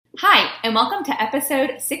and welcome to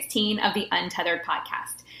episode 16 of the Untethered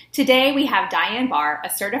podcast. Today we have Diane Bahr, a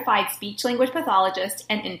certified speech-language pathologist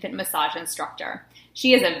and infant massage instructor.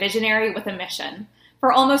 She is a visionary with a mission.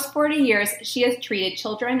 For almost 40 years, she has treated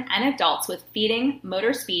children and adults with feeding,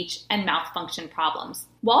 motor speech, and mouth function problems.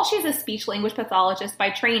 While she is a speech-language pathologist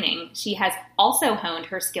by training, she has also honed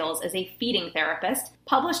her skills as a feeding therapist,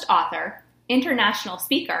 published author, international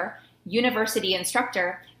speaker, university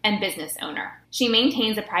instructor, and business owner. She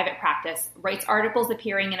maintains a private practice, writes articles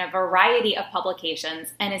appearing in a variety of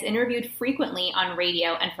publications, and is interviewed frequently on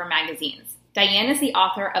radio and for magazines. Diane is the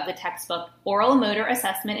author of the textbook Oral Motor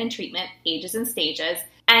Assessment and Treatment, Ages and Stages,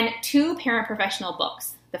 and 2 parent professional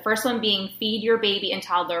books. The first one being Feed Your Baby and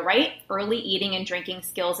Toddler Right, Early Eating and Drinking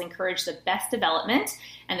Skills Encourage the Best Development,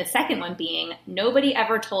 and the second one being Nobody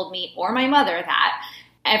Ever Told Me or My Mother That,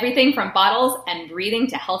 Everything from Bottles and Breathing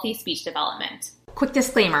to Healthy Speech Development. Quick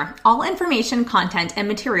disclaimer, all information, content, and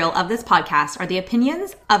material of this podcast are the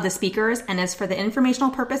opinions of the speakers and is for the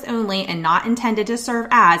informational purpose only and not intended to serve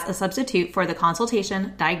as a substitute for the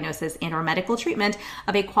consultation, diagnosis, and or medical treatment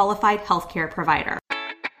of a qualified healthcare provider.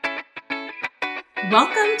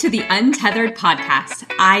 Welcome to the Untethered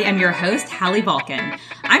podcast. I am your host, Hallie Balkin.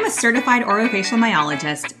 I'm a certified orofacial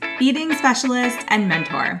myologist, feeding specialist, and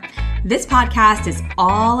mentor. This podcast is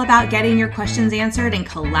all about getting your questions answered and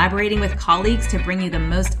collaborating with colleagues to bring you the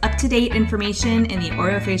most up-to-date information in the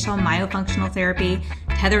orofacial myofunctional therapy,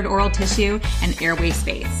 tethered oral tissue, and airway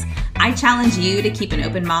space. I challenge you to keep an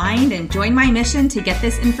open mind and join my mission to get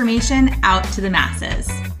this information out to the masses.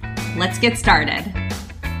 Let's get started.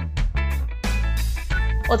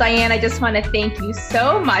 Well, Diane, I just want to thank you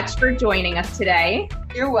so much for joining us today.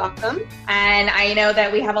 You're welcome. And I know that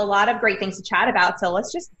we have a lot of great things to chat about, so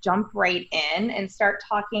let's just jump right in and start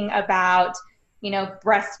talking about,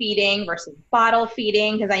 breastfeeding versus bottle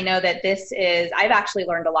feeding, because I know that I've actually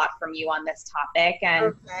learned a lot from you on this topic,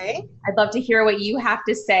 and okay. I'd love to hear what you have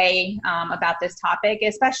to say about this topic,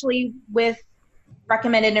 especially with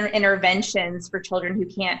recommended interventions for children who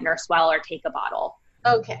can't nurse well or take a bottle.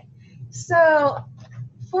 Okay. So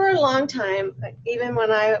for a long time, even when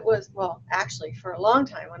for a long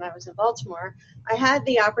time when I was in Baltimore, I had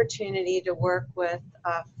the opportunity to work with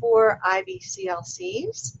 4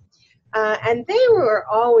 IBCLCs, and they were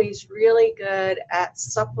always really good at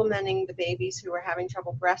supplementing the babies who were having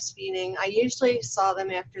trouble breastfeeding. I usually saw them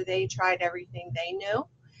after they tried everything they knew,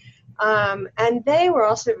 and they were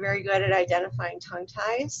also very good at identifying tongue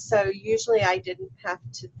ties, so usually I didn't have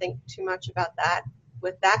to think too much about that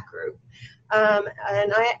with that group.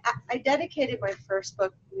 And I dedicated my first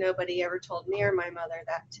book, Nobody Ever Told Me or My Mother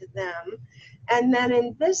That, to them. And then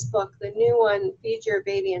in this book, the new one, Feed Your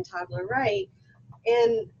Baby and Toddler Right,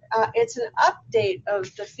 and it's an update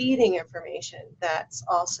of the feeding information that's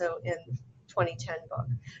also in 2010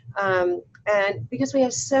 book. And because we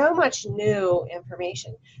have so much new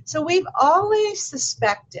information. So we've always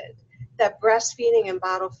suspected that breastfeeding and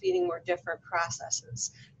bottle feeding were different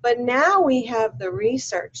processes. But now we have the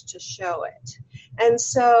research to show it. And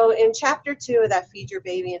so in chapter 2 of that Feed Your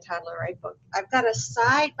Baby and Toddler Right book, I've got a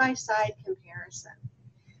side-by-side comparison.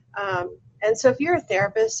 And so if you're a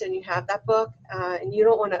therapist and you have that book and you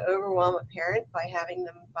don't want to overwhelm a parent by having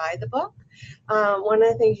them buy the book, one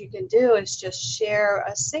of the things you can do is just share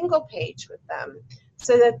a single page with them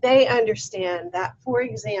so that they understand that, for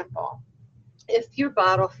example, if you're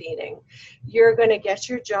bottle feeding, you're going to get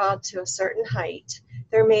your jaw to a certain height.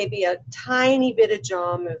 There may be a tiny bit of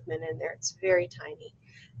jaw movement in there. It's very tiny.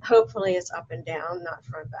 Hopefully it's up and down, not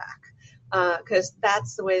front back, because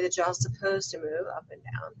that's the way the jaw is supposed to move, up and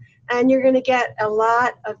down. And you're going to get a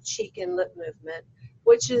lot of cheek and lip movement,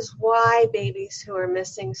 which is why babies who are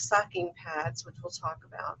missing sucking pads, which we'll talk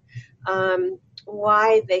about,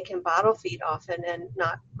 why they can bottle feed often and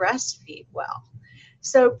not breastfeed well.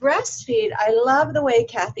 So breastfeed, I love the way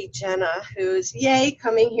Kathy Jenna, who's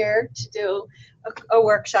coming here to do a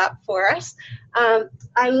workshop for us.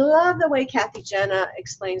 I love the way Kathy Jenna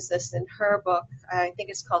explains this in her book. I think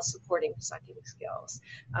it's called Supporting Sucking Skills.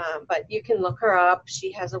 But you can look her up.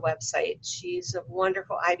 She has a website. She's a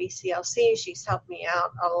wonderful IBCLC. She's helped me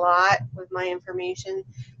out a lot with my information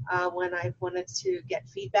when I've wanted to get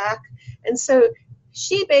feedback. And so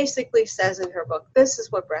she basically says in her book, this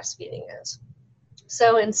is what breastfeeding is.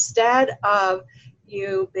 So instead of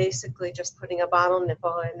you basically just putting a bottle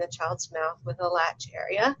nipple in the child's mouth with a latch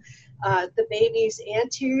area, the baby's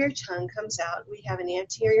anterior tongue comes out. We have an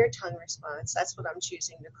anterior tongue response. That's what I'm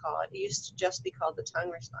choosing to call it. It used to just be called the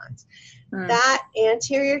tongue response. That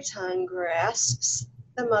anterior tongue grasps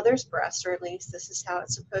the mother's breast, or at least this is how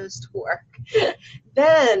it's supposed to work,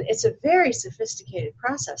 then it's a very sophisticated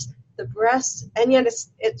process. The breast, and yet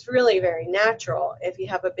it's really very natural if you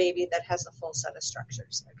have a baby that has a full set of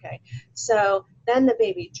structures, okay? So then the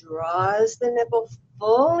baby draws the nipple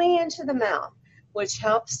fully into the mouth, which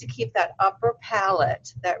helps to keep that upper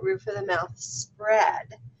palate, that roof of the mouth,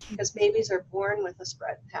 spread, because babies are born with a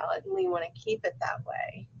spread palate, and we want to keep it that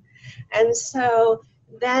way. And so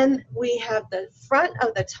then we have the front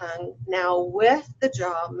of the tongue now with the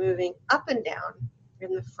jaw moving up and down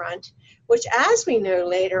in the front, which, as we know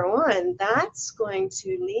later on, that's going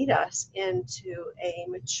to lead us into a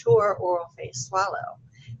mature oral phase swallow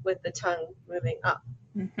with the tongue moving up.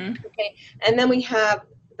 Mm-hmm. Okay, and then we have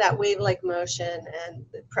that wave-like motion and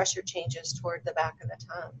the pressure changes toward the back of the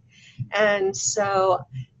tongue. And so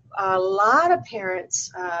a lot of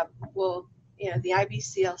parents will, the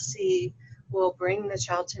IBCLC will bring the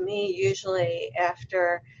child to me usually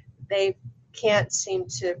after they can't seem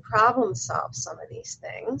to problem solve some of these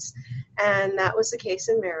things. And that was the case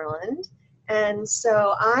in Maryland. And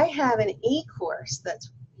so I have an e-course that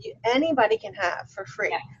anybody can have for free.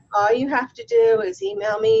 Yeah. All you have to do is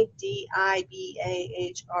email me,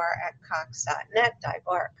 dibahr@cox.net,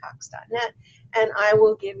 dibahr@cox.net, and I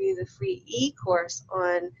will give you the free e-course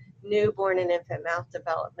on newborn and infant mouth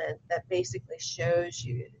development that basically shows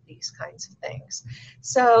you these kinds of things.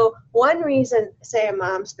 So one reason, say a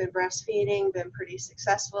mom's been breastfeeding, been pretty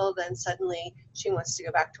successful, then suddenly she wants to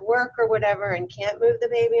go back to work or whatever and can't move the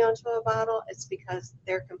baby onto a bottle, it's because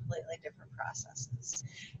they're completely different processes.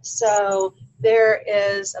 So there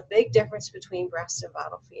is a big difference between breast and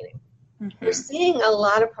bottle feeding. Mm-hmm. We're seeing a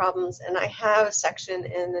lot of problems, and I have a section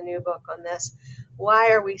in the new book on this.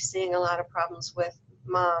 Why are we seeing a lot of problems with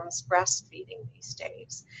moms breastfeeding these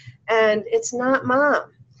days? And it's not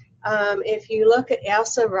mom. If you look at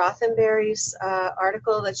Elsa Rothenberry's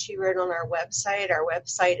article that she wrote on our website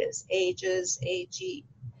is ages, A-G-E-S,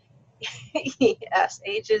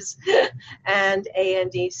 ages and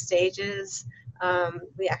A-N-D, stages.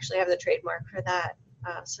 We actually have the trademark for that,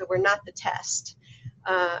 so we're not the test.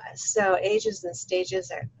 So ages and stages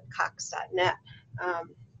at cox.net.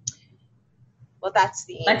 Well, that's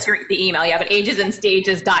the email. That's the email, yeah, but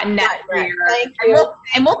agesandstages.net. Right. Thank you.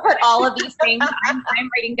 And we'll put all of these things. I'm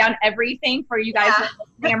writing down everything for you guys. Yeah.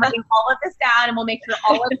 I'm writing all of this down, and we'll make sure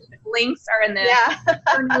all of these links are in the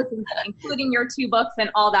notes, including your 2 books and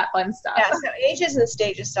all that fun stuff. Yeah, so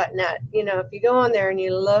agesandstages.net. If you go on there and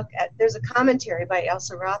you look at, there's a commentary by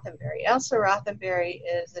Elsa Rothenberry. Elsa Rothenberry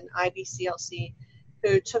is an IBCLC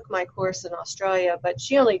who took my course in Australia, but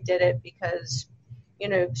she only did it because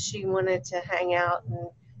she wanted to hang out and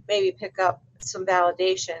maybe pick up some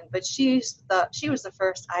validation. But she was the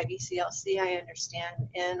first IBCLC, I understand,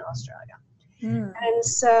 in Australia. Mm. And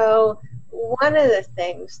so one of the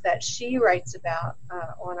things that she writes about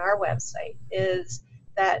on our website is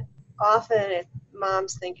that often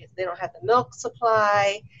moms think they don't have the milk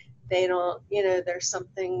supply, they don't, there's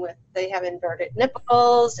something they have inverted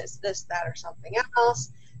nipples, it's this, that, or something else.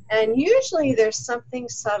 And usually there's something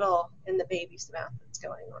subtle in the baby's mouth that's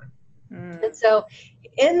going on. Mm. And so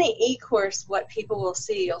in the e-course, what people will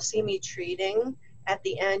see, you'll see me treating. At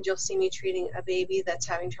the end, you'll see me treating a baby that's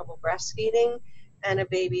having trouble breastfeeding and a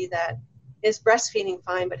baby that is breastfeeding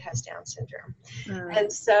fine but has Down syndrome. Mm.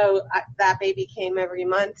 And so that baby came every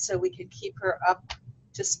month so we could keep her up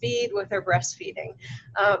to speed with her breastfeeding.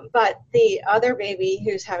 But the other baby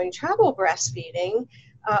who's having trouble breastfeeding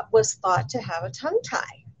was thought to have a tongue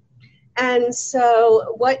tie. And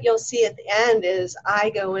so what you'll see at the end is I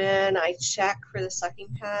go in, I check for the sucking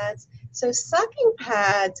pads. So sucking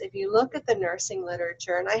pads, if you look at the nursing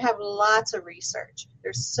literature, and I have lots of research,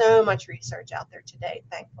 there's so much research out there today,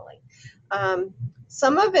 thankfully.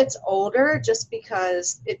 Some of it's older just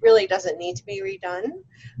because it really doesn't need to be redone,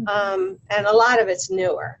 and a lot of it's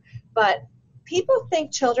newer. But people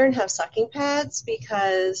think children have sucking pads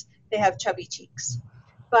because they have chubby cheeks.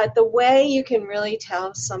 But the way you can really tell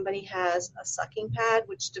if somebody has a sucking pad,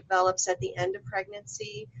 which develops at the end of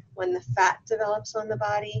pregnancy when the fat develops on the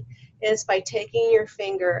body, is by taking your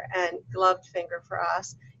finger, and gloved finger for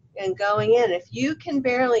us, and going in. If you can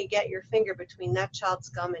barely get your finger between that child's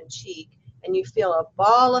gum and cheek, and you feel a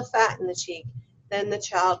ball of fat in the cheek, then the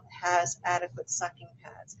child has adequate sucking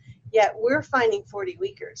pads. Yet we're finding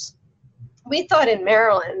 40-weekers. We thought in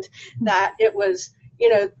Maryland that it was,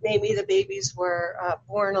 maybe the babies were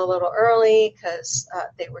born a little early because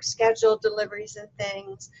they were scheduled deliveries and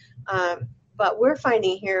things. But we're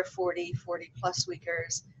finding here 40-plus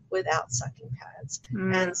weekers without sucking pads.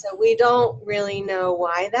 Mm. And so we don't really know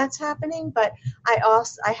why that's happening. But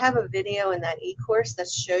I have a video in that e-course that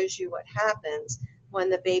shows you what happens when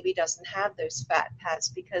the baby doesn't have those fat pads,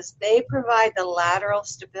 because they provide the lateral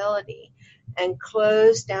stability and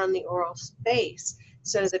close down the oral space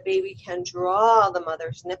so the baby can draw the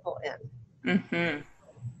mother's nipple in. Mm-hmm.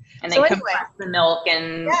 And then compress the milk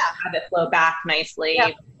and have it flow back nicely.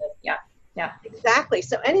 Yeah. Exactly.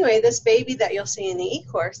 So anyway, this baby that you'll see in the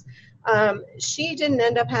e-course, she didn't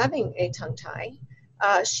end up having a tongue tie.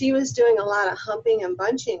 She was doing a lot of humping and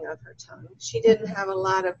bunching of her tongue. She didn't have a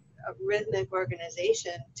lot of rhythmic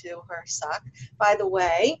organization to her suck. By the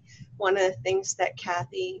way, one of the things that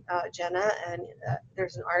Kathy, Jenna, and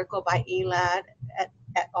there's an article by Elad et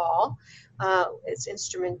al.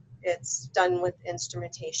 It's done with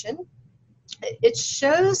instrumentation. It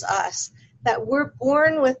shows us that we're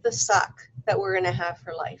born with the suck that we're going to have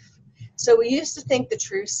for life. So we used to think the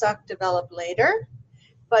true suck developed later,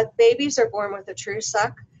 but babies are born with a true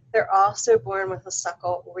suck. They're also born with a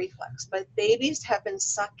suckle reflex. But babies have been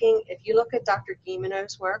sucking. If you look at Dr.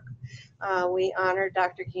 Guimeno's work, we honor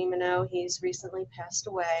Dr. Guimeno. He's recently passed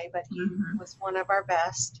away, but he was one of our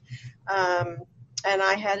best. And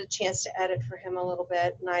I had a chance to edit for him a little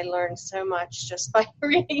bit, and I learned so much just by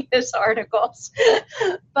reading his articles.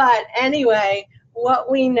 But anyway,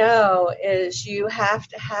 what we know is you have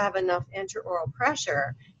to have enough intraoral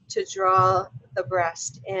pressure to draw the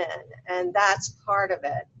breast in, and that's part of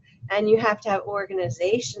it. And you have to have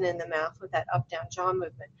organization in the mouth with that up-down jaw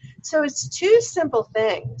movement. So it's two simple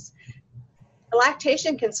things.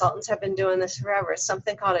 Lactation consultants have been doing this forever. It's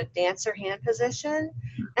something called a dancer hand position,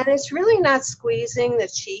 and it's really not squeezing the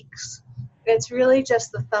cheeks. It's really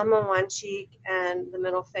just the thumb on one cheek and the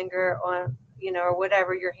middle finger on, or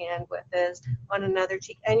whatever your hand width is on another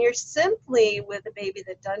cheek. And you're simply, with a baby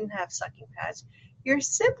that doesn't have sucking pads, you're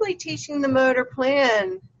simply teaching the motor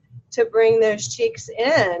plan to bring those cheeks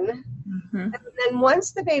in. And then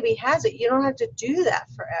once the baby has it, you don't have to do that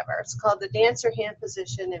forever. It's called the dancer hand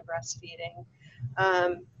position in breastfeeding.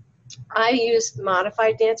 I use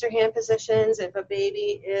modified dancer hand positions. If a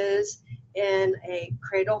baby is in a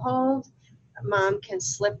cradle hold, mom can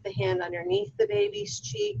slip the hand underneath the baby's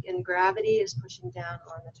cheek, and gravity is pushing down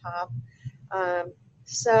on the top.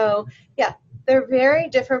 So yeah, they're very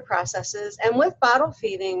different processes. And with bottle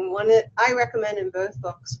feeding, I recommend in both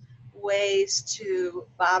books ways to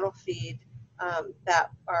bottle feed that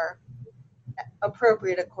are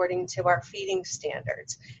appropriate according to our feeding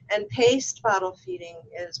standards. And paced bottle feeding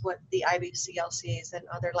is what the IBCLCs and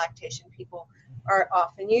other lactation people are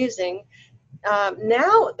often using.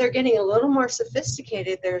 Now they're getting a little more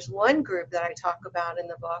sophisticated. There's one group that I talk about in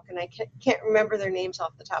the book, and I can't remember their names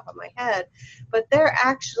off the top of my head, but they're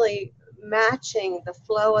actually matching the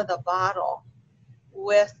flow of the bottle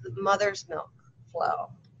with the mother's milk flow.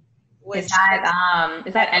 Is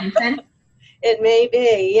that Ensign? It may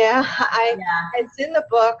be, yeah. It's in the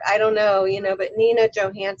book. I don't know, but Nina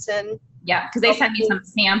Johansson. Yeah, because they sent me some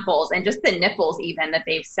samples, and just the nipples even that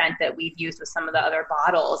they've sent that we've used with some of the other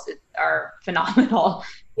bottles are phenomenal.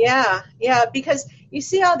 Yeah, because you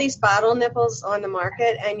see all these bottle nipples on the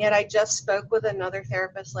market, and yet I just spoke with another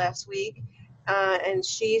therapist last week, and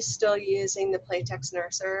she's still using the Playtex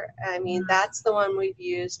Nurser. I mean, that's the one we've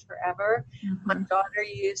used forever. My daughter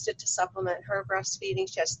used it to supplement her breastfeeding.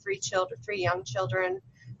 She has three young children.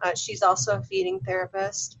 She's also a feeding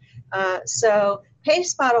therapist. So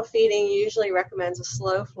paced bottle feeding usually recommends a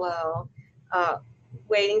slow flow,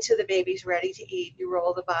 waiting till the baby's ready to eat. You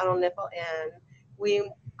roll the bottle nipple in.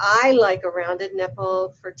 I like a rounded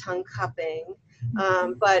nipple for tongue cupping.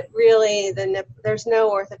 But really, there's no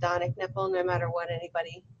orthodontic nipple, no matter what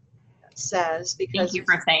anybody says. Because thank you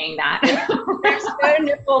for saying that. There's no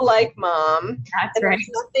nipple like mom. That's right.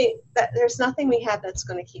 There's nothing we have that's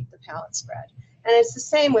going to keep the palate spread. And it's the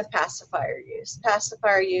same with pacifier use.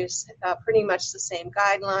 Pacifier use, pretty much the same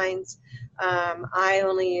guidelines. I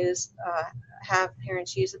only have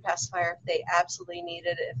parents use a pacifier if they absolutely need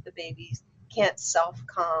it, if the baby can't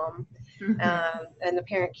self-calm. And the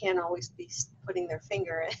parent can't always be putting their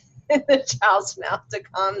finger in the child's mouth to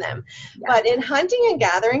calm them. Yeah. But in hunting and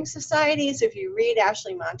gathering societies, if you read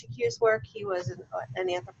Ashley Montague's work, he was an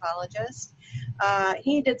anthropologist.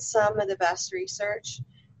 He did some of the best research.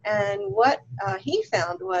 And what he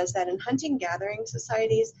found was that in hunting gathering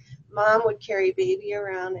societies, mom would carry baby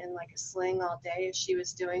around in like a sling all day as she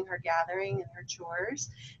was doing her gathering and her chores.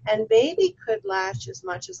 And baby could latch as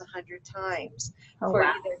much as 100 times for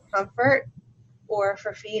either comfort or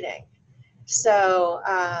for feeding. So,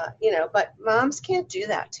 but moms can't do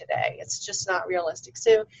that today. It's just not realistic.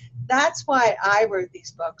 So that's why I wrote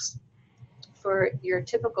these books, for your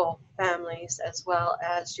typical families as well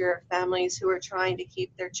as your families who are trying to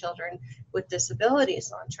keep their children with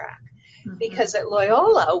disabilities on track. Because at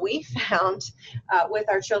Loyola, we found with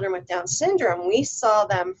our children with Down syndrome, we saw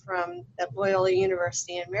them at Loyola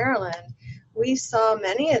University in Maryland. We saw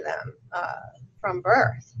many of them from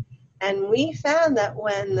birth. And we found that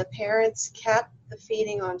when the parents kept the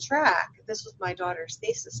feeding on track, this was my daughter's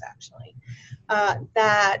thesis actually,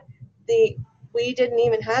 that we didn't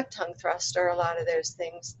even have tongue thrust or a lot of those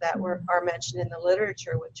things that are mentioned in the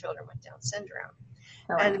literature with children with Down syndrome.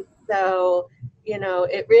 And so,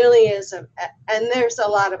 it really is, and there's a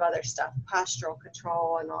lot of other stuff, postural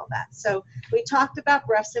control and all that. So we talked about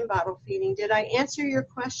breast and bottle feeding. Did I answer your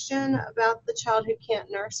question about the child who can't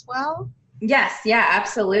nurse well? Yes, yeah,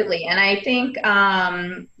 absolutely. And I think,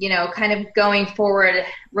 kind of going forward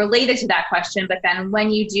related to that question, but then when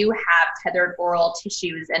you do have tethered oral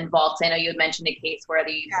tissues involved, I know you had mentioned a case where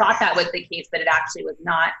you thought that was the case, but it actually was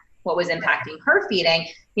not what was impacting her feeding.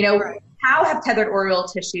 How have tethered oral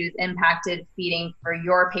tissues impacted feeding for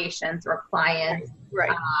your patients or clients, Right.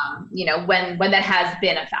 When that has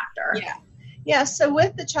been a factor? Yeah, so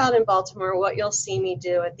with the child in Baltimore, what you'll see me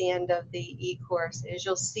do at the end of the e-course is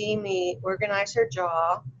you'll see me organize her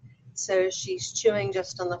jaw. So she's chewing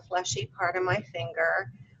just on the fleshy part of my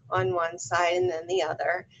finger on one side and then the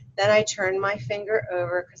other. Then I turn my finger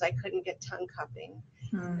over because I couldn't get tongue cupping.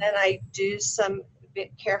 Then I do some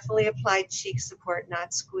carefully applied cheek support,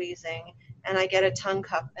 not squeezing, and I get a tongue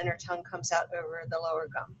cup and her tongue comes out over the lower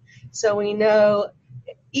gum. So we know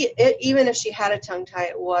even if she had a tongue tie,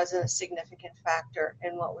 it wasn't a significant factor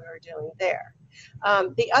in what we were doing there.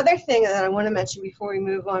 The other thing that I want to mention before we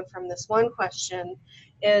move on from this one question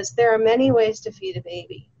is there are many ways to feed a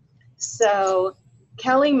baby. So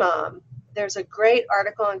Kelly Mom, there's a great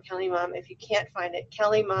article on Kelly Mom. If you can't find it,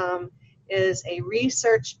 Kelly Mom is a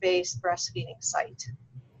research-based breastfeeding site.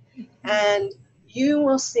 And you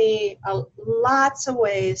will see lots of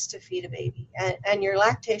ways to feed a baby. And your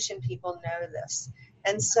lactation people know this.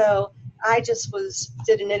 And so I just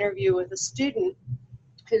did an interview with a student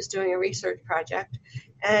who's doing a research project.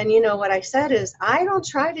 And what I said is, I don't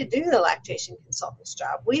try to do the lactation consultant's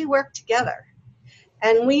job. We work together.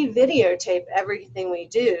 And we videotape everything we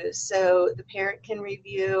do so the parent can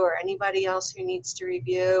review or anybody else who needs to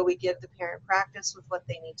review. We give the parent practice with what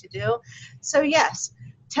they need to do. So yes,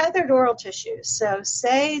 tethered oral tissues. So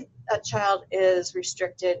say a child is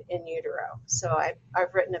restricted in utero. So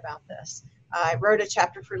I've written about this. I wrote a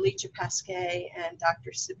chapter for Licia Pasquet and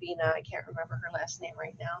Dr. Sabina. I can't remember her last name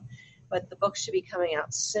right now, but the book should be coming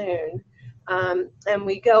out soon. And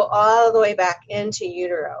we go all the way back into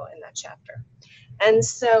utero in that chapter. And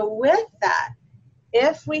so with that,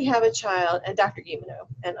 if we have a child, and Dr. Guimeno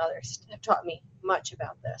and others have taught me much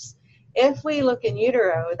about this, if we look in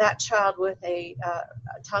utero, that child with a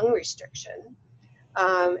tongue restriction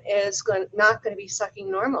is not going to be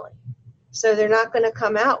sucking normally. So they're not going to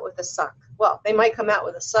come out with a suck. Well, they might come out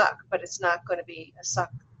with a suck, but it's not going to be a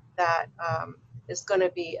suck that is going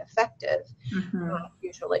to be effective,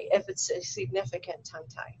 usually, if it's a significant tongue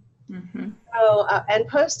tie. So, and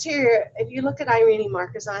posterior, if you look at Irene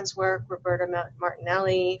Marquezan's work, Roberta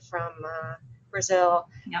Martinelli from Brazil,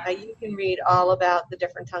 you can read all about the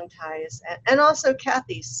different tongue ties. And also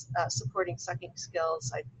Kathy's supporting sucking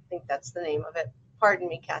skills. I think that's the name of it. Pardon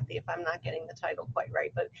me, Kathy, if I'm not getting the title quite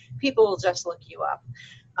right, but people will just look you up.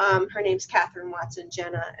 Her name's Catherine Watson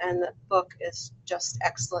Jenna, and the book is just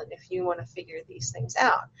excellent if you want to figure these things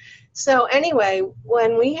out. So anyway,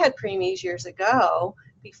 when we had preemies years ago,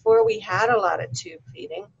 before we had a lot of tube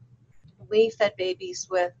feeding, we fed babies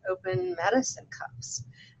with open medicine cups.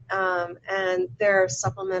 And there are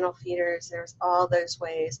supplemental feeders, there's all those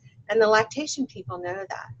ways. And the lactation people know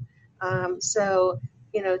that. So,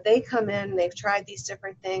 they come in, they've tried these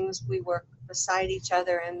different things, we work beside each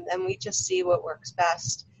other, and then we just see what works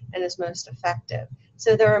best and is most effective.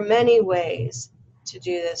 So there are many ways to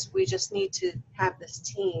do this. We just need to have this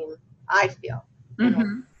team, I feel.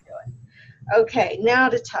 Okay, now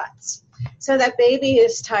to TUTS. So that baby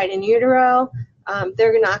is tied in utero.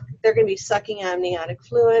 They're going to be sucking amniotic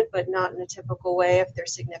fluid, but not in a typical way if they're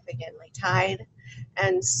significantly tied.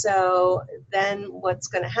 And so then what's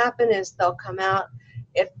going to happen is they'll come out.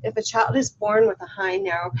 If a child is born with a high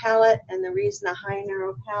narrow palate, and the reason a high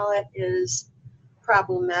narrow palate is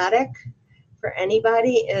problematic for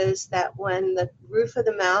anybody is that when the roof of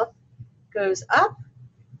the mouth goes up,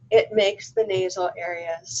 it makes the nasal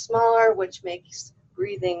area smaller, which makes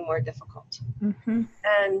breathing more difficult.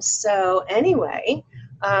 And so anyway,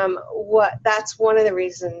 that's one of the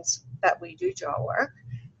reasons that we do jaw work.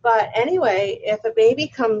 But anyway, if a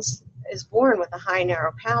baby is born with a high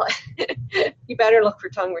narrow palate, you better look for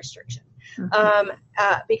tongue restriction.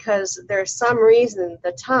 because there's some reason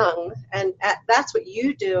the tongue, and that's what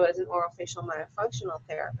you do as an orofacial myofunctional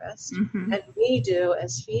therapist, and we do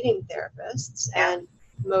as feeding therapists and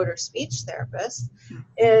motor speech therapists,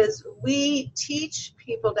 is we teach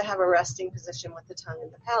people to have a resting position with the tongue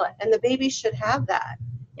and the palate, and the baby should have that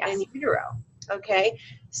in utero. Okay,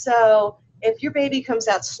 so if your baby comes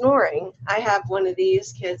out snoring, I have one of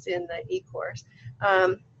these kids in the e-course,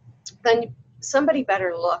 then somebody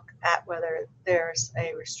better look at whether there's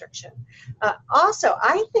a restriction. Also,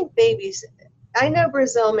 I think babies, I know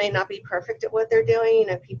Brazil may not be perfect at what they're doing. You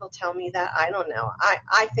know, people tell me that. I don't know.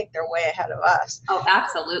 I think they're way ahead of us. Oh,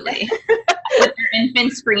 absolutely. With their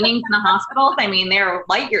infant screenings in the hospitals, I mean, they're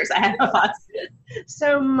light years ahead of us.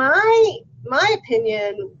 So my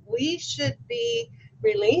opinion, we should be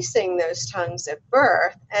releasing those tongues at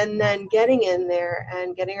birth and then getting in there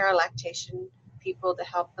and getting our lactation people to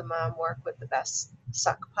help the mom work with the best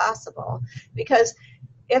suck possible. Because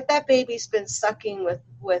if that baby's been sucking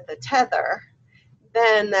with a tether,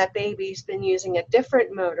 then that baby's been using a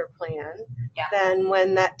different motor plan than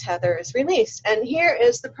when that tether is released. And here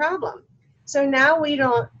is the problem. So now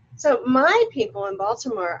so my people in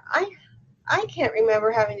Baltimore, I can't remember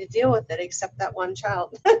having to deal with it except that one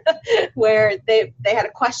child where they had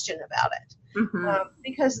a question about it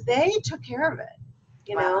because they took care of it,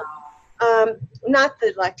 you know. Not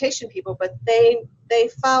the lactation people, but they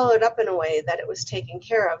followed up in a way that it was taken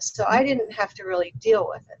care of. So I didn't have to really deal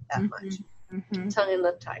with it that much, tongue and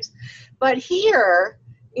lip ties. But here,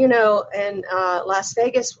 you know, in Las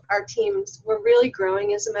Vegas, our teams, we're really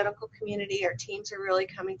growing as a medical community. Our teams are really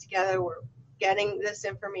coming together. We're getting this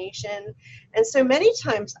information. And so many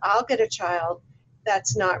times I'll get a child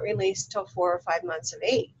that's not released till 4 or 5 months of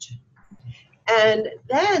age. And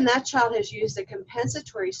then that child has used a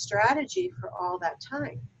compensatory strategy for all that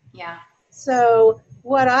time. Yeah. So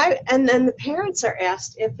and then the parents are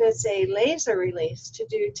asked if it's a laser release to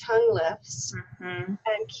do tongue lifts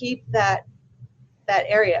and keep that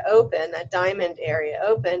area open, that diamond area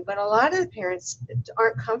open. But a lot of the parents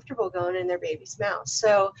aren't comfortable going in their baby's mouth.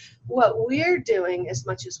 So what we're doing as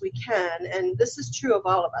much as we can, and this is true of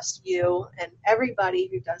all of us, you and everybody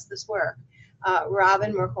who does this work.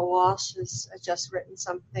 Robin Merkel-Walsh has just written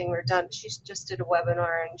something. She just did a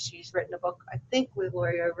webinar and she's written a book, I think, with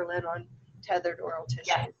Lori Overland on tethered oral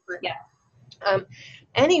tissue.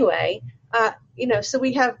 Anyway, you know, so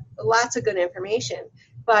we have lots of good information.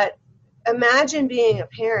 But imagine being a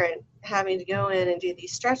parent having to go in and do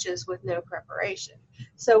these stretches with no preparation.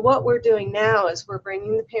 So what we're doing now is we're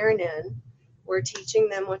bringing the parent in. We're teaching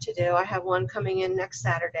them what to do. I have one coming in next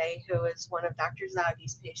Saturday who is one of Dr.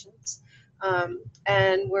 Zaghi's patients.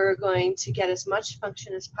 And we're going to get as much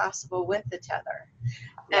function as possible with the tether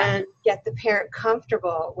and get the parent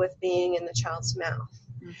comfortable with being in the child's mouth.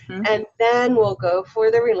 And then we'll go for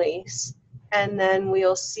the release, and then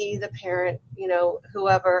we'll see the parent, you know,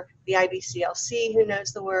 whoever, the IBCLC who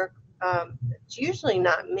knows the work. It's usually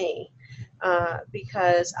not me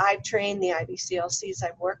because I've trained the IBCLCs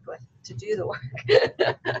I've worked with to do the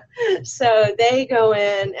work. So they go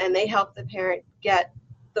in and they help the parent get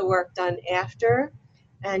the work done after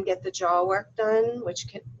and get the jaw work done, which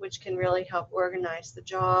can really help organize the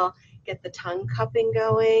jaw, get the tongue cupping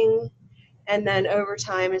going, and then over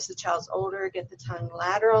time as the child's older, get the tongue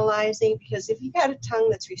lateralizing, because if you've got a tongue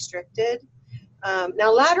that's restricted,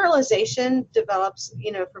 now lateralization develops,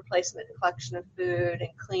 you know, for placement and collection of food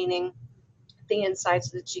and cleaning the insides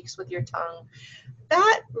of the cheeks with your tongue.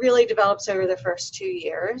 That really develops over the first 2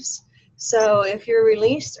 years. So if you're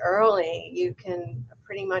released early, you can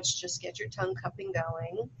pretty much just get your tongue cupping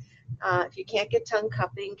going. If you can't get tongue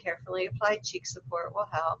cupping, carefully applied cheek support will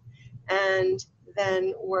help. And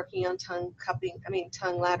then working on tongue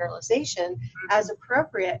lateralization as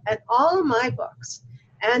appropriate. And all of my books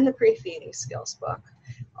and the pre-feeding skills book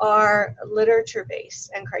are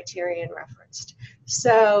literature-based and criterion referenced.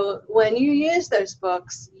 So when you use those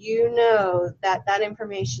books, you know that that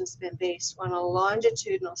information's been based on a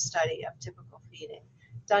longitudinal study of typical feeding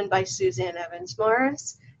done by Suzanne Evans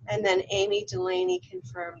Morris, and then Amy Delaney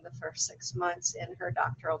confirmed the first 6 months in her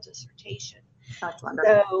doctoral dissertation. That's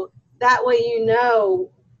wonderful. So that way you know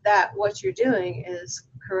that what you're doing is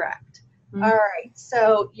correct. Mm-hmm. All right.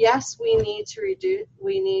 So yes, we need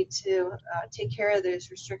to take care of those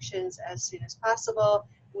restrictions as soon as possible.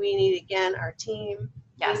 We need, again, our team.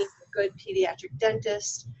 Yes. We need a good pediatric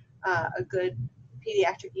dentist, a good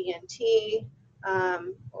pediatric ENT,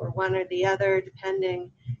 or one or the other, depending.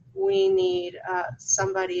 We need a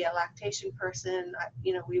lactation person.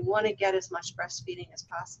 We want to get as much breastfeeding as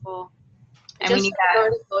possible. And just we need an that.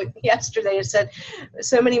 article yesterday. It said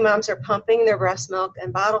so many moms are pumping their breast milk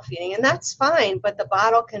and bottle feeding, and that's fine, but the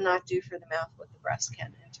bottle cannot do for the mouth what the breast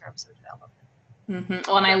can in terms of development.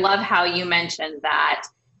 Well, and I love how you mentioned that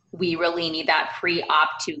we really need that pre-op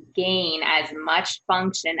to gain as much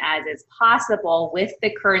function as is possible with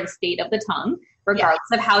the current state of the tongue, regardless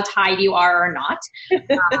of how tied you are or not.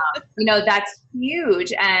 That's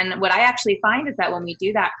huge. And what I actually find is that when we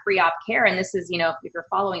do that pre-op care, and this is, if you're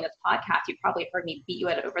following this podcast, you've probably heard me beat you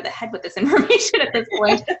over the head with this information at this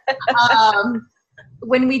point.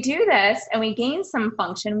 When we do this and we gain some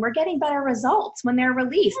function, we're getting better results when they're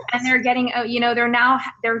released, and they're getting,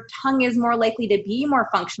 their tongue is more likely to be more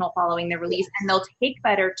functional following the release, and they'll take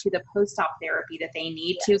better to the post-op therapy that they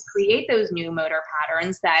need to create those new motor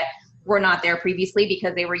patterns that were not there previously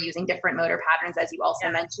because they were using different motor patterns, as you also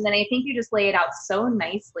mentioned. And I think you just lay it out so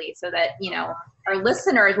nicely so that, our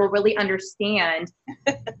listeners will really understand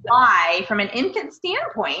why, from an infant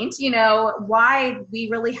standpoint, why we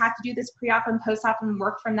really have to do this pre-op and post-op and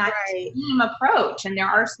work from that team approach. And there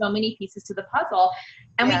are so many pieces to the puzzle.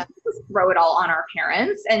 And we can just throw it all on our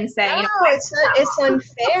parents and say, it's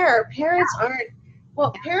unfair. Parents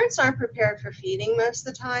aren't prepared for feeding most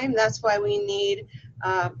of the time. That's why we need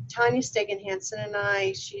Tanya Stegan-Hansen and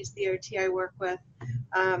I, she's the OT I work with,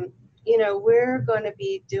 we're going to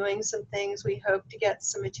be doing some things. We hope to get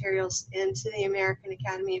some materials into the American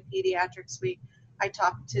Academy of Pediatrics. I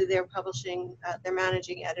talked to their their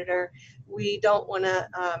managing editor. We don't want to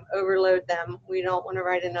overload them. We don't want to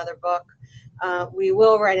write another book. We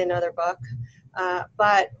will write another book.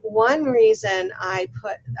 But one reason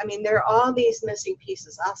there are all these missing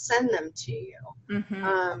pieces. I'll send them to you.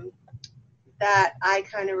 That I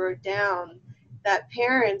kind of wrote down that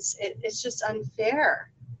parents, it's just unfair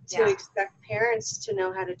to expect parents to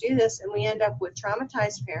know how to do this. And we end up with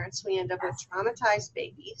traumatized parents. We end up with traumatized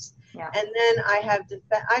babies. Yeah. And then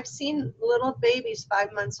I've seen little babies,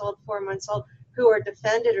 5 months old, 4 months old, who are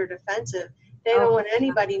defended or defensive. They don't want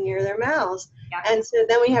anybody near their mouths. Yeah. And so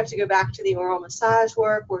then we have to go back to the oral massage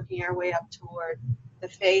work, working our way up toward the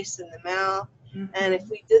face and the mouth. And if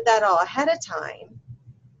we did that all ahead of time,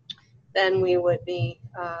 then we would be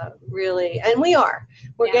really, and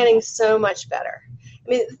we're getting so much better. I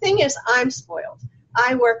mean, the thing is, I'm spoiled.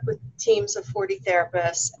 I work with teams of 40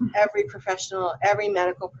 therapists, every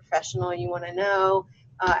medical professional you want to know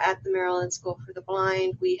at the Maryland School for the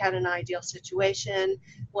Blind. We had an ideal situation.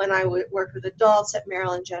 When I worked with adults at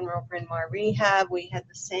Maryland General Bryn Mawr Rehab, we had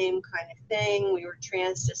the same kind of thing. We were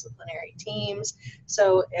transdisciplinary teams.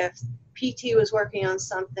 So if PT was working on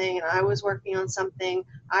something and I was working on something,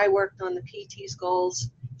 I worked on the PT's goals.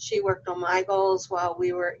 She worked on my goals while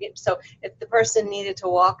we were, so if the person needed to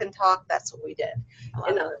walk and talk, that's what we did,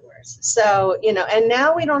 in other words. So, and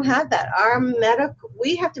now we don't have that.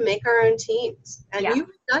 We have to make our own teams. And you've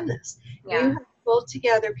done this. You have pulled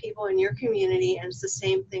together people in your community, and it's the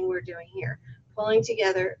same thing we're doing here. Pulling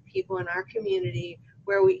together people in our community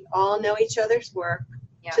where we all know each other's work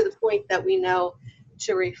to the point that we know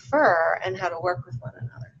to refer and how to work with one another.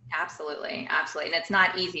 Absolutely. And it's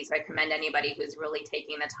not easy. So I commend anybody who's really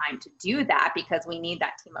taking the time to do that, because we need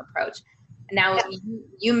that team approach. Now,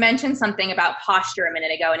 you mentioned something about posture a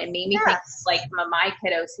minute ago, and it made me think, like, my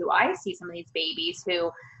kiddos who I see, some of these babies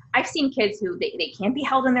who I've seen kids who they can't be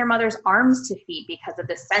held in their mother's arms to feed because of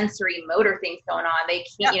the sensory motor things going on. They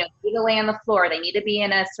can't, need to lay on the floor. They need to be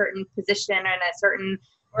in a certain position and a certain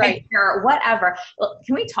or whatever. Well,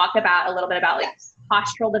 can we talk a little bit about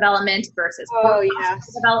postural development versus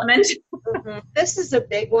development? This is a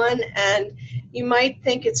big one, and you might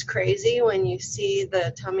think it's crazy when you see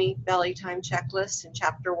the tummy belly time checklist in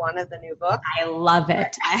chapter 1 of the new book. I love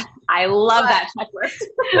it. I love that checklist.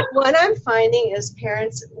 What I'm finding is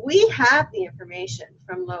parents, we have the information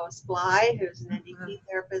from Lois Bly, who's an NDT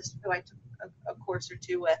therapist who I took a course or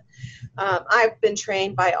two with. I've been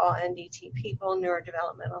trained by all NDT people,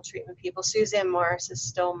 neurodevelopmental treatment people. Suzanne Morris is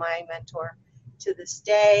still my mentor to this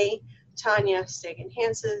day. Tanya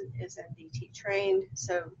Stegan-Hansen is NDT trained,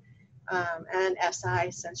 so and SI,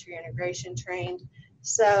 sensory integration trained.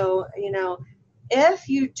 So, if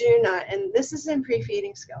you do not, and this is in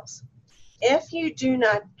pre-feeding skills, if you do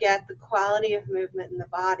not get the quality of movement in the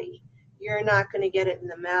body, you're not going to get it in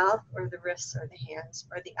the mouth or the wrists or the hands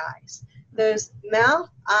or the eyes. Those mouth,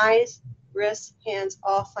 eyes, wrists, hands,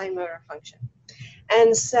 all fine motor function.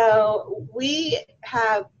 And so we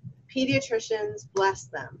have pediatricians, bless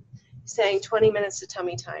them, saying 20 minutes of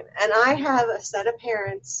tummy time. And I have a set of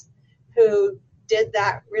parents who did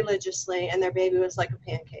that religiously, and their baby was like a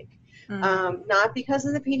pancake. Not because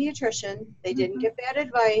of the pediatrician. They didn't get bad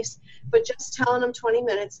advice, but just telling them 20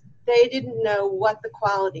 minutes, they didn't know what the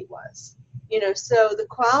quality was. So the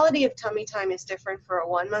quality of tummy time is different for a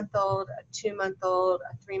 1-month-old, a 2-month-old,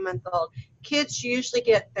 a 3-month-old. Kids usually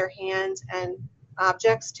get their hands and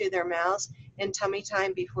objects to their mouths in tummy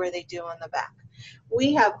time before they do on the back.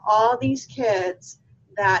 We have all these kids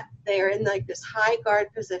that they're in like this high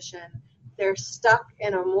guard position. They're stuck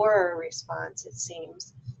in a Mora response, it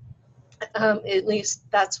seems. At least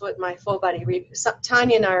that's what my full body,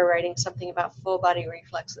 Tanya and I are writing something about full body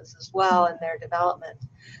reflexes as well in their development.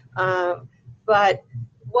 But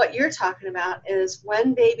what you're talking about is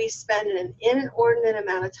when babies spend an inordinate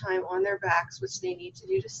amount of time on their backs, which they need to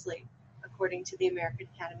do to sleep, according to the American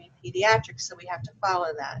Academy of Pediatrics, so we have to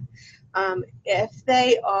follow that. If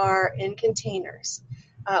they are in containers,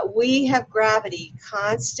 we have gravity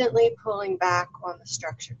constantly pulling back on the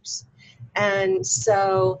structures. And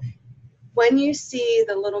so when you see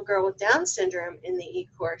the little girl with Down syndrome in the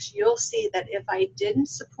e-course, you'll see that if I didn't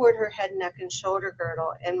support her head, neck, and shoulder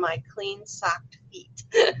girdle in my clean socked feet,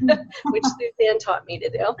 which Suzanne taught me to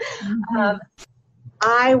do,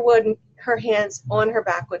 her hands on her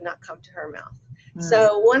back would not come to her mouth.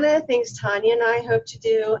 So one of the things Tanya and I hope to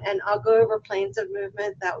do, and I'll go over planes of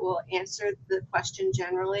movement that will answer the question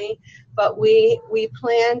generally, but we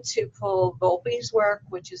plan to pull Volpe's work,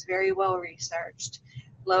 which is very well researched,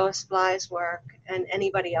 Lois Bly's work, and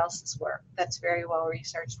anybody else's work that's very well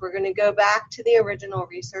researched. We're going to go back to the original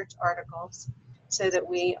research articles so that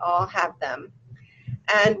we all have them.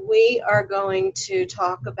 And we are going to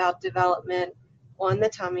talk about development on the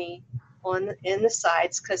tummy, in the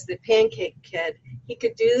sides, because the pancake kid, he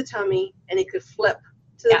could do the tummy and he could flip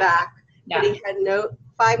to the back, but he had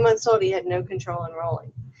 5 months old, he had no control in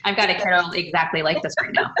rolling. I've got a kiddo exactly like this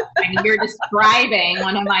right now. I mean, you're describing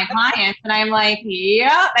one of my clients, and I'm like,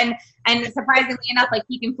 yep. And surprisingly enough, like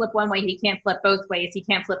he can flip one way, he can't flip both ways. He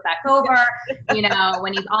can't flip back over.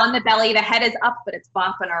 When he's on the belly, the head is up, but it's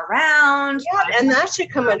bopping around. Yeah, and that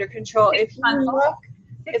should come under control.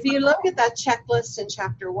 If you look at that checklist in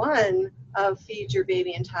chapter 1 of Feed Your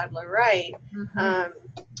Baby and Toddler Right,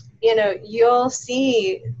 you'll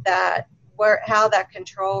see that how that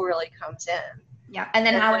control really comes in. Yeah, and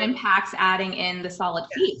then how it impacts adding in the solid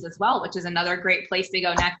feeds as well, which is another great place to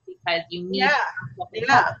go next, because you need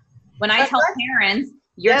When I tell parents,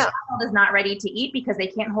 your child is not ready to eat because they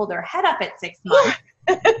can't hold their head up at 6 months,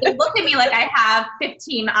 they look at me like I have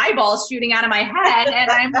 15 eyeballs shooting out of my head,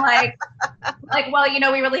 and I'm like, well,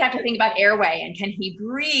 we really have to think about airway and can he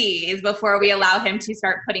breathe before we allow him to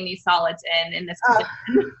start putting these solids in this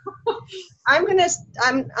position. I'm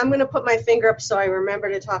gonna put my finger up so I remember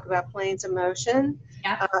to talk about planes of motion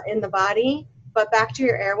in the body. But back to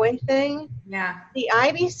your airway thing. Yeah. The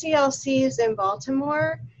IBCLCs in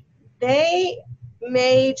Baltimore, they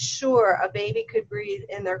made sure a baby could breathe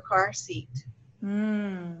in their car seat.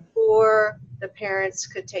 Or the parents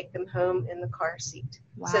could take them home in the car seat.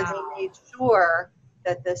 Wow. So they made sure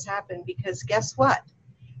that this happened, because guess what?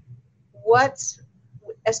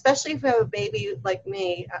 Especially if you have a baby like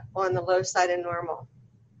me on the low side of normal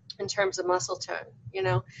in terms of muscle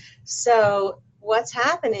tone, So what's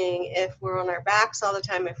happening if we're on our backs all the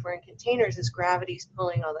time, if we're in containers, is gravity's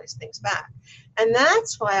pulling all those things back. And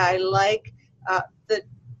that's why I like the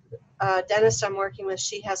dentist I'm working with.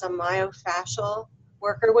 She has a myofascial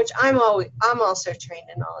worker, which I'm also trained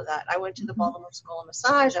in all of that. I went to the Baltimore School of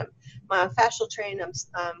Massage. I'm myofascial trained. I'm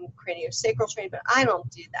craniosacral trained, but I don't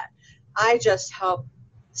do that. I just help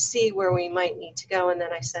see where we might need to go, and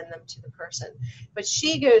then I send them to the person. But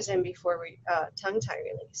she goes in before tongue tie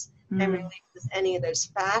release and releases any of those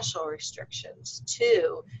fascial restrictions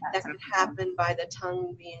too that could happen by the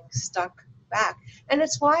tongue being stuck back. And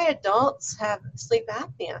it's why adults have sleep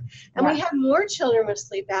apnea, and we have more children with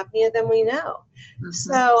sleep apnea than we know.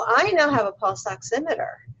 So I now have a pulse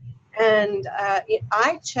oximeter, and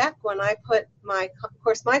I check when I put of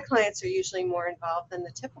course my clients are usually more involved than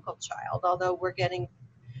the typical child, although we're getting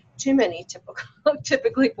too many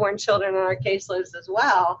typically born children on our caseloads as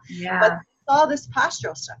well. But all this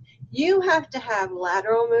postural stuff, you have to have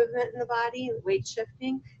lateral movement in the body, weight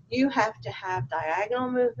shifting. You have to have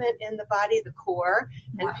diagonal movement in the body, the core,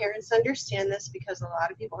 and parents understand this because a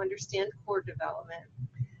lot of people understand core development.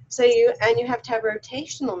 So you have to have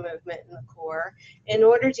rotational movement in the core in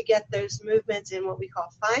order to get those movements in what we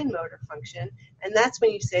call fine motor function, and that's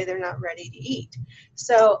when you say they're not ready to eat.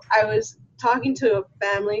 So I was talking to a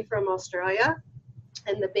family from Australia,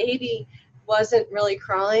 and the baby wasn't really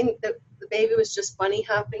crawling. The baby was just bunny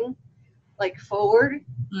hopping, like forward.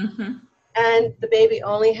 And the baby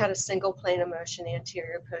only had a single plane of motion,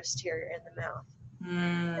 anterior, posterior, in the mouth.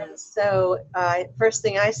 And so first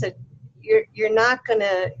thing I said, you're not going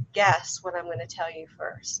to guess what I'm going to tell you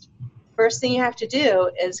first first thing you have to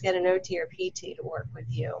do is get an OT or PT to work with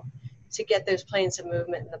you to get those planes of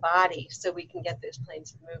movement in the body so we can get those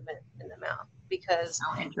planes of movement in the mouth. Because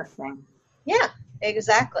interesting. Yeah,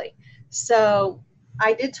 exactly. So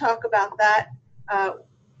I did talk about that.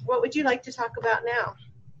 What would you like to talk about now?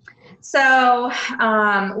 So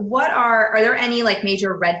are there any like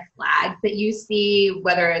major red flags that you see,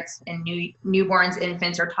 whether it's in newborns,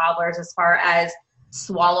 infants, or toddlers, as far as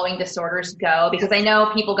swallowing disorders go? Because I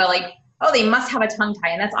know people go like, oh, they must have a tongue tie,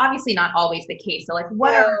 and that's obviously not always the case. So like,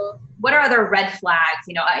 what are other red flags?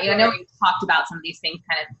 I know we've talked about some of these things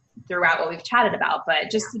kind of throughout what we've chatted about,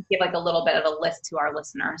 but just to give like a little bit of a list to our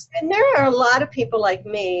listeners. And there are a lot of people like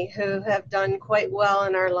me who have done quite well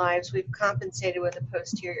in our lives. We've compensated with a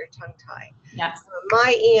posterior tongue tie. Yes.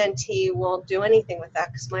 My ENT won't do anything with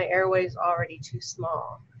that because my airway is already too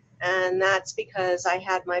small. And that's because I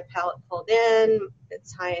had my palate pulled in,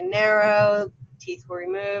 it's high and narrow, teeth were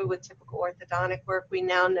removed with typical orthodontic work. We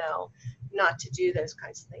now know not to do those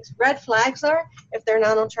kinds of things. Red flags are if they're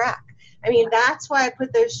not on track. I mean, that's why I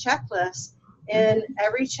put those checklists in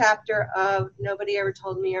every chapter of Nobody Ever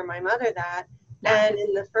Told Me or My Mother That, and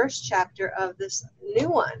in the first chapter of this new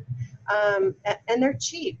one. And they're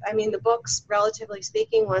cheap. I mean, the books, relatively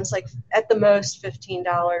speaking, one's like at the most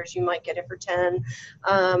 $15. You might get it for $10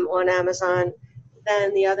 on Amazon.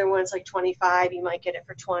 Then the other one's like $25. You might get it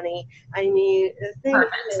for $20. I mean, the thing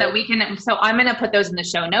Perfect. So I'm going to put those in the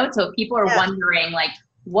show notes. So if people are wondering, like,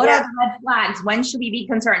 what are the red flags? When should we be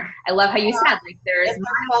concerned? I love how you said, like,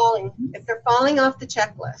 if they're falling off the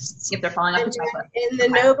checklists. If they're falling off the checklist. In the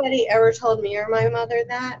Nobody Ever Told Me or My Mother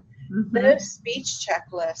That, those speech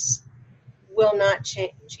checklists will not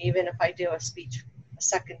change, even if I do a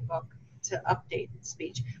second book to update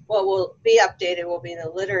speech. What will be updated will be the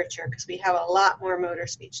literature, because we have a lot more motor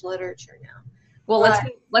speech literature now. Well,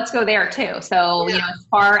 let's go there too. So, as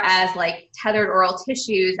far as like tethered oral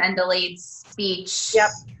tissues and delayed speech,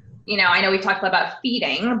 I know we talked about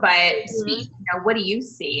feeding, but speech, what do you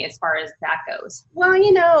see as far as that goes? Well,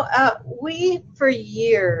 we for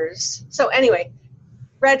years, so anyway,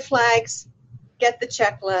 red flags, get the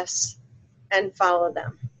checklists and follow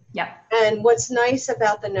them. Yeah. And what's nice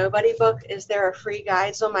about the Nobody book is there are free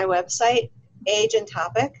guides on my website, age and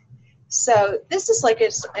topic. So this is like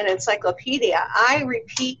an encyclopedia. I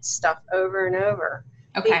repeat stuff over and over.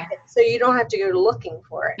 Okay. So you don't have to go looking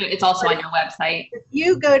for it. It's also on your website. If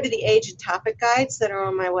you go to the age and topic guides that are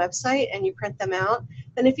on my website and you print them out,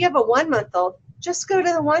 then if you have a 1-month-old, just go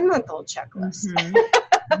to the 1-month-old checklist.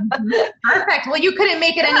 Perfect. Well, you couldn't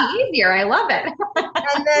make it any easier. I love it.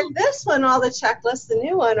 And then this one, all the checklists, the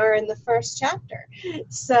new one, are in the first chapter.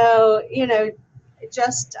 So,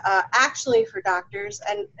 just actually for doctors,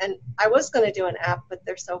 and I was going to do an app, but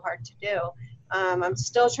they're so hard to do. I'm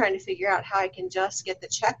still trying to figure out how I can just get the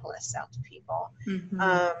checklists out to people.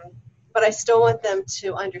 But I still want them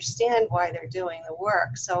to understand why they're doing the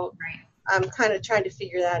work. So I'm kind of trying to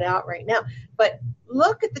figure that out right now. But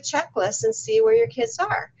look at the checklist and see where your kids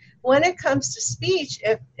are. When it comes to speech,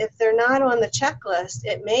 if they're not on the checklist,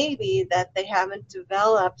 it may be that they haven't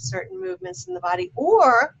developed certain movements in the body,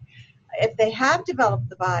 or if they have developed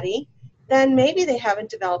the body, then maybe they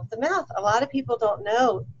haven't developed the mouth. A lot of people don't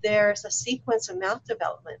know there's a sequence of mouth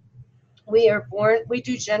development. We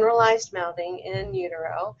do generalized mouthing in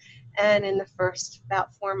utero, and in the first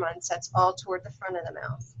about 4 months, that's all toward the front of the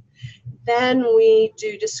mouth. Then we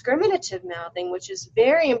do discriminative mouthing, which is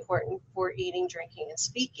very important for eating, drinking, and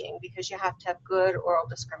speaking, because you have to have good oral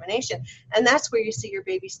discrimination. And that's where you see your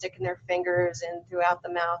baby sticking their fingers in throughout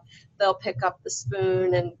the mouth. They'll pick up the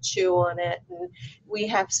spoon and chew on it. And we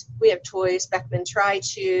have toys, Beckman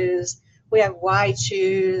Tri-Chews. We have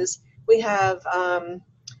Y-Chews. We have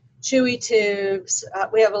chewy tubes.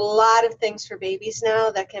 We have a lot of things for babies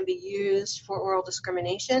now that can be used for oral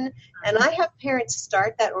discrimination. And I have parents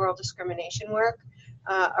start that oral discrimination work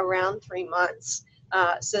around 3 months.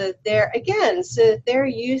 So that they're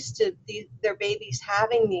used to their babies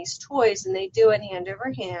having these toys, and they do it hand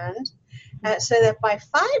over hand. So that by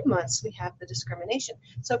 5 months we have the discrimination.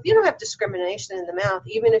 So if you don't have discrimination in the mouth,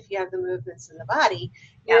 even if you have the movements in the body,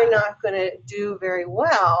 you're not going to do very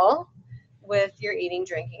well with your eating,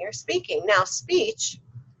 drinking, or speaking. Now, speech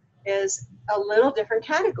is a little different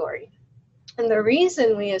category. And the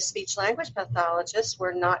reason we as speech-language pathologists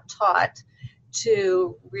were not taught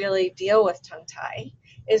to really deal with tongue tie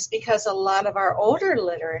is because a lot of our older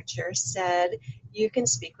literature said you can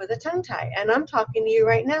speak with a tongue tie. And I'm talking to you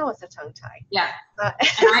right now with a tongue tie. Yeah. And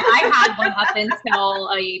I had one up until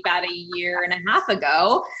about a year and a half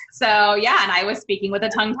ago. So yeah, and I was speaking with a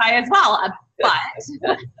tongue tie as well.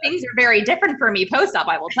 But things are very different for me post-op,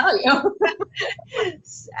 I will tell you.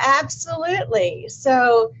 Absolutely.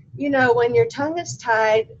 So, when your tongue is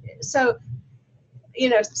tied, so,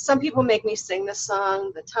 some people make me sing the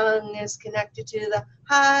song, the tongue is connected to the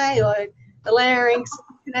hyoid, the larynx is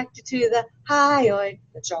connected to the hyoid,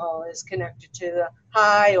 the jaw is connected to the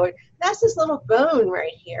hyoid. That's this little bone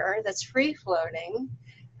right here that's free floating.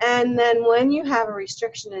 And then when you have a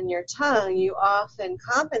restriction in your tongue, you often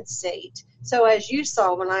compensate. So as you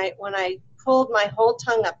saw, when I pulled my whole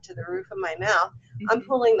tongue up to the roof of my mouth, I'm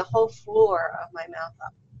pulling the whole floor of my mouth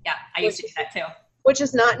up. Yeah, I used to do that too. Which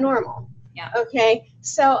is not normal. Yeah. Okay,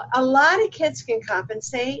 so a lot of kids can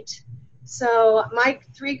compensate. So my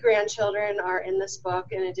 3 grandchildren are in this book,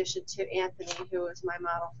 in addition to Anthony, who was my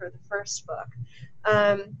model for the first book.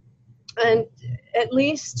 And at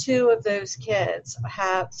least 2 of those kids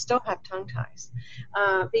still have tongue ties.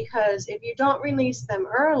 Because if you don't release them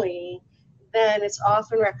early, then it's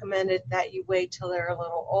often recommended that you wait till they're a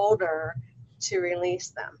little older to release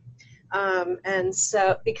them. And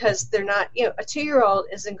so, because they're not, a 2-year-old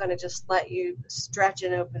isn't going to just let you stretch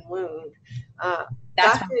an open wound.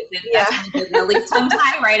 That's when we did release tongue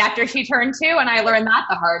tie right after she turned 2, and I learned that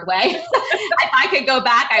the hard way. If I could go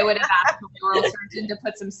back, I would have asked the oral surgeon to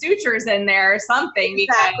put some sutures in there or something.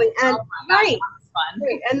 Exactly. Because, and right.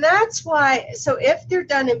 Fun. And that's why, so if they're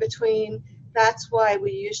done in between, that's why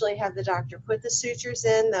we usually have the doctor put the sutures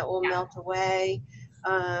in that will melt away.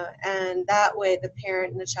 And that way the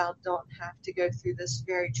parent and the child don't have to go through this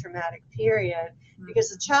very traumatic period, because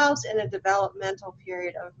the child's in a developmental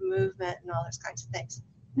period of movement and all those kinds of things.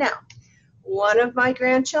 Now, one of my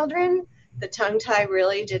grandchildren, the tongue tie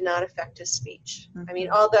really did not affect his speech. I mean,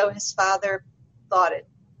 although his father thought it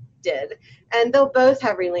did, and they'll both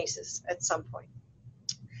have releases at some point.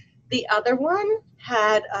 The other one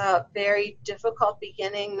had a very difficult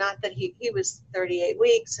beginning, not that he was 38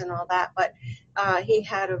 weeks and all that, but he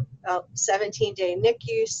had a 17-day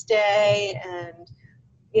NICU stay and,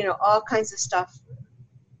 all kinds of stuff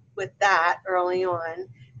with that early on.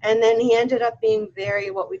 And then he ended up being very,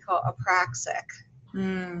 what we call apraxic.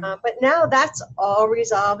 But now that's all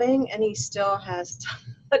resolving, and he still has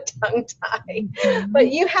a tongue tie.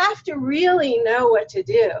 But you have to really know what to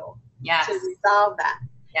do to resolve that.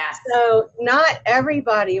 Yes. So not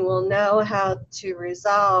everybody will know how to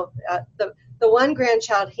resolve. The one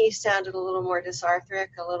grandchild, he sounded a little more dysarthric,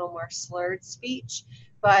 a little more slurred speech,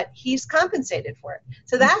 but he's compensated for it.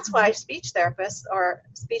 So that's why speech therapists or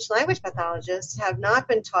speech language pathologists have not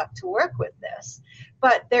been taught to work with this.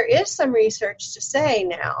 But there is some research to say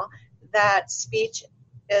now that speech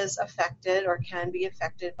is affected or can be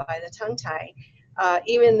affected by the tongue tie,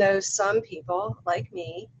 even though some people like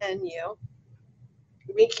me and you,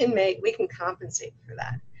 we can compensate for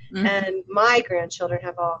that. And my grandchildren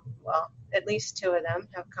have at least 2 of them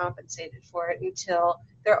have compensated for it until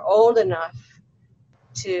they're old enough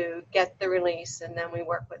to get the release, and then we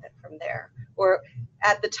work with it from there. Or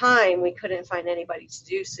at the time, we couldn't find anybody to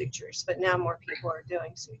do sutures, but now more people are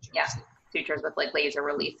doing sutures. Yeah, sutures with like laser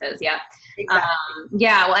releases. Yeah. Exactly.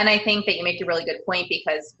 Well, and I think that you make a really good point,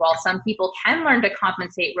 because while some people can learn to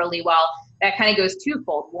compensate really well, that kind of goes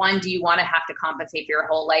twofold. One, do you want to have to compensate for your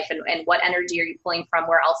whole life, and what energy are you pulling from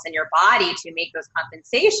where else in your body to make those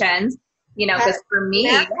compensations? Because for me,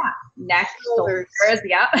 neck, shoulders,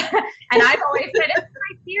 and I've always said it's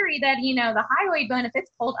my theory that, the hyoid bone, if it's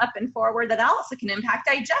pulled up and forward, that also can impact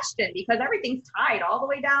digestion, because everything's tied all the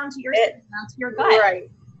way down to your down to your gut. Right.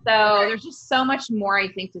 So there's just so much more, I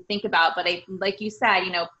think, to think about. But like you said,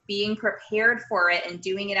 being prepared for it and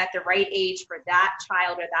doing it at the right age for that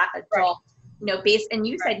child or that adult, and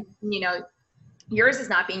you said, yours is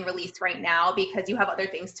not being released right now because you have other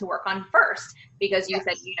things to work on first, because you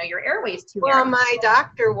said, your airway's too narrow. Well, my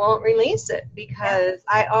doctor won't release it because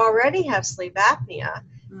I already have sleep apnea,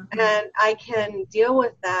 and I can deal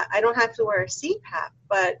with that. I don't have to wear a CPAP,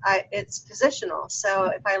 but it's positional. So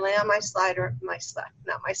if I lay on my side or my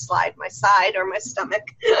side or my stomach,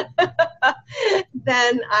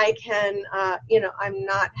 then I can, I'm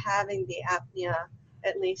not having the apnea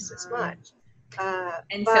at least as much. But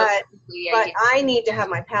I need to have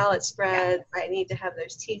my palate spread. I need to have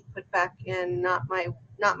those teeth put back in, not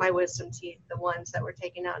my wisdom teeth, the ones that were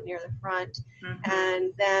taken out near the front.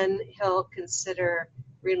 And then he'll consider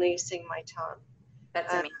releasing my tongue.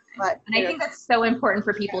 That's amazing. And I think that's so important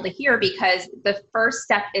for people to hear, because the first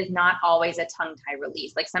step is not always a tongue tie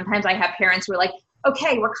release. Like sometimes I have parents who are like,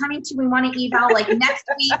 okay, we want to eval like next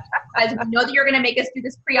week, because we know that you're going to make us do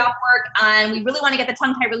this pre-op work, and we really want to get the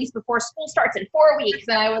tongue tie released before school starts in 4 weeks.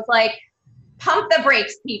 And I was like, pump the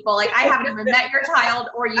brakes, people. Like, I haven't even met your child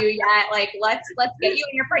or you yet. Like, let's get you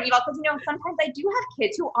in your pre-eval, because, you know, sometimes I do have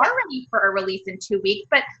kids who are ready for a release in 2 weeks,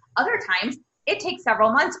 but other times it takes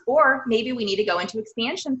several months, or maybe we need to go into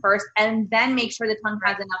expansion first and then make sure the tongue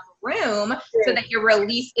has enough room so that your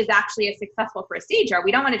release is actually a successful procedure.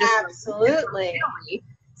 We don't want to just absolutely.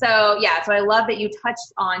 So I love that you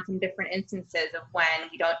touched on some different instances of when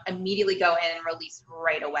we don't immediately go in and release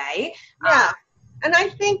right away. Yeah. And I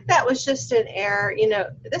think that was just an error. You know,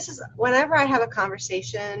 this is whenever I have a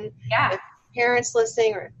conversation with parents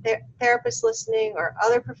listening or therapists listening or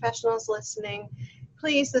other professionals listening,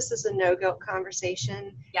 please, this is a no-guilt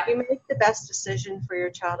conversation. Yep. You make the best decision for your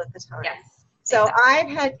child at the time. Yes, so exactly. I've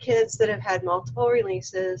had kids that have had multiple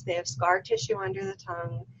releases. They have scar tissue under the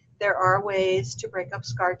tongue. There are ways to break up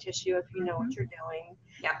scar tissue if you know what you're doing.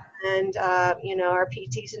 Yeah. And, you know, our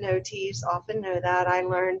PTs and OTs often know that. I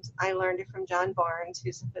learned it from John Barnes,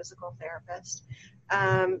 who's a physical therapist.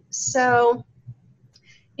 So,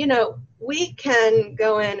 you know, we can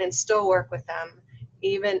go in and still work with them,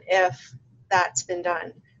 even if that's been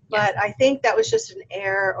done. But I think that was just an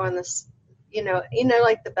error on this, you know,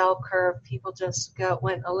 like the bell curve, people just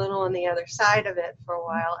went a little on the other side of it for a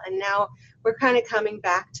while. And now we're kind of coming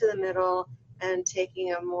back to the middle and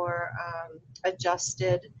taking a more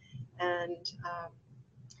adjusted and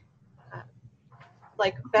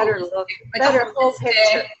like better holistic, look, like better whole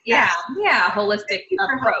picture. Holistic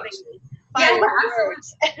approach.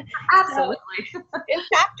 Absolutely. In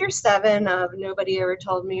Chapter 7 of Nobody Ever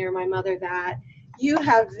Told Me or My Mother That, you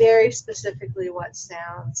have very specifically what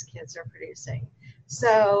sounds kids are producing.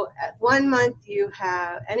 So at 1 month you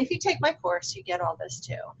have, and if you take my course, you get all this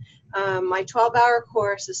too. My 12-hour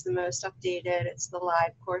course is the most updated. It's the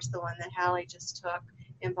live course, the one that Hallie just took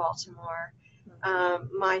in Baltimore.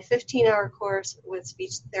 My 15-hour course with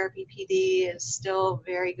speech therapy PD is still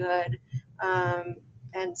very good.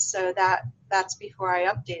 And so that's before I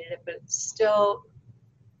updated it, but it's still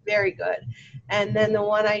very good. And then the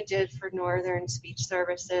one I did for Northern Speech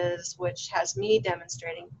Services, which has me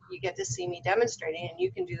demonstrating, you get to see me demonstrating, and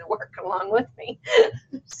you can do the work along with me.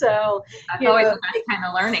 So that's always the best kind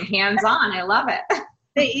of learning, hands-on. I love it.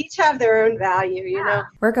 They each have their own value, you know.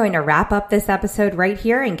 We're going to wrap up this episode right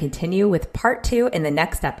here and continue with part 2 in the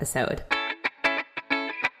next episode.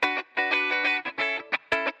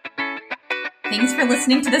 Thanks for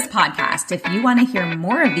listening to this podcast. If you want to hear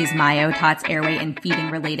more of these Myo, Tots, Airway, and feeding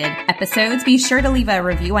related episodes, be sure to leave a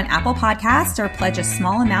review on Apple Podcasts or pledge a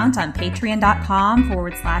small amount on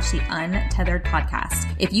patreon.com/the Untethered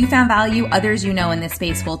Podcast. If you found value, others you know in this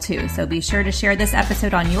space will too. So be sure to share this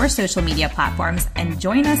episode on your social media platforms and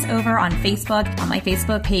join us over on Facebook, on my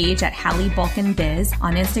Facebook page at Hallie Bulkin Biz,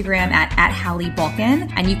 on Instagram at Hallie Bulkin,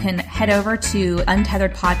 and you can head over to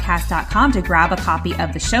untetheredpodcast.com to grab a copy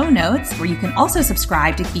of the show notes, where you can also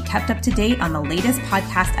subscribe to be kept up to date on the latest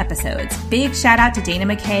podcast episodes. Big shout out to Dana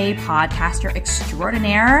McKay, podcaster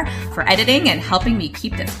extraordinaire, for editing and helping me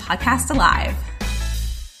keep this podcast alive.